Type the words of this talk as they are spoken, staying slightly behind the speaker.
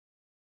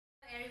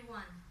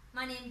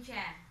My name is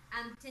TRêN.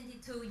 I'm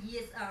 22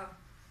 years old.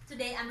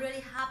 Today I'm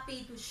really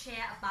happy to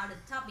share about the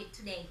topic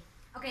today.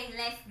 Okay,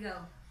 let's go.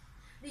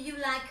 Do you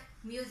like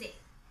music?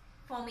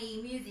 For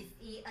me, music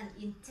is an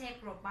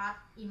integral part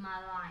in my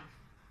life.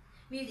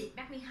 Music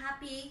makes me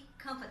happy,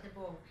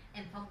 comfortable,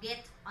 and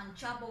forget on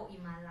trouble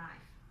in my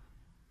life.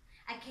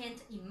 I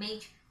can't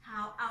imagine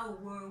how our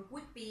world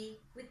would be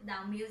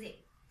without music.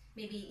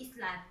 Maybe it's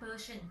like a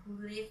person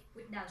who lives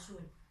without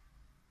sun.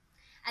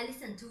 I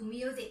listen to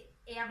music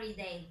every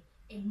day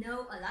and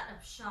know a lot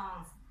of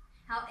songs.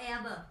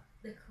 However,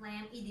 the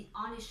claim is the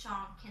only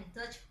song can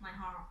touch my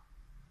heart.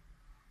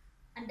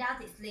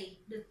 Undoubtedly,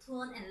 the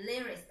tone and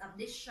lyrics of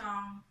this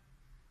song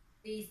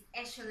is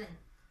excellent.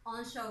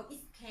 Also, it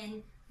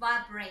can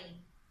vibrate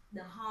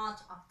the heart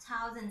of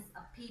thousands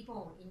of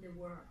people in the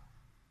world.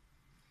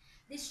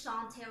 This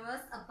song tells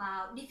us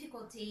about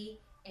difficulty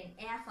and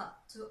effort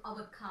to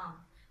overcome.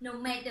 No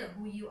matter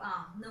who you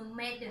are, no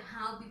matter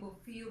how people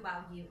feel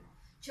about you,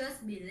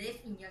 just believe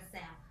in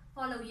yourself,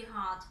 follow your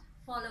heart,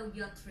 follow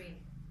your dream.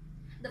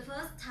 The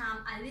first time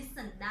I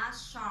listened that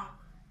song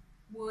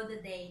was the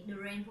day the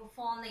rain was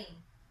falling,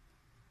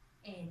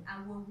 and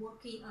I was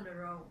walking on the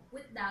road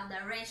without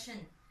direction,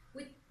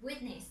 with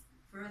weakness,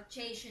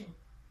 frustration,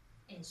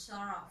 and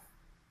sorrow.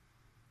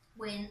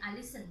 When I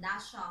listen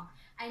that song,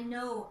 I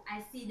know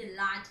I see the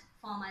light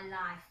for my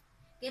life,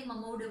 get more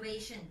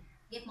motivation,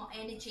 get more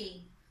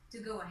energy to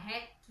go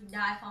ahead to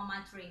die for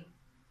my dream.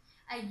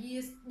 I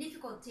use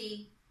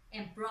difficulty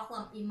and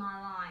problem in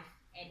my life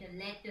as a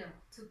ladder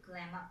to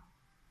climb up.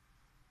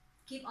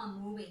 Keep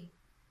on moving,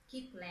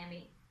 keep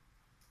climbing.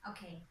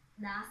 Okay,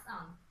 that's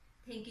all.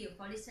 Thank you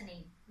for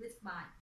listening. Goodbye.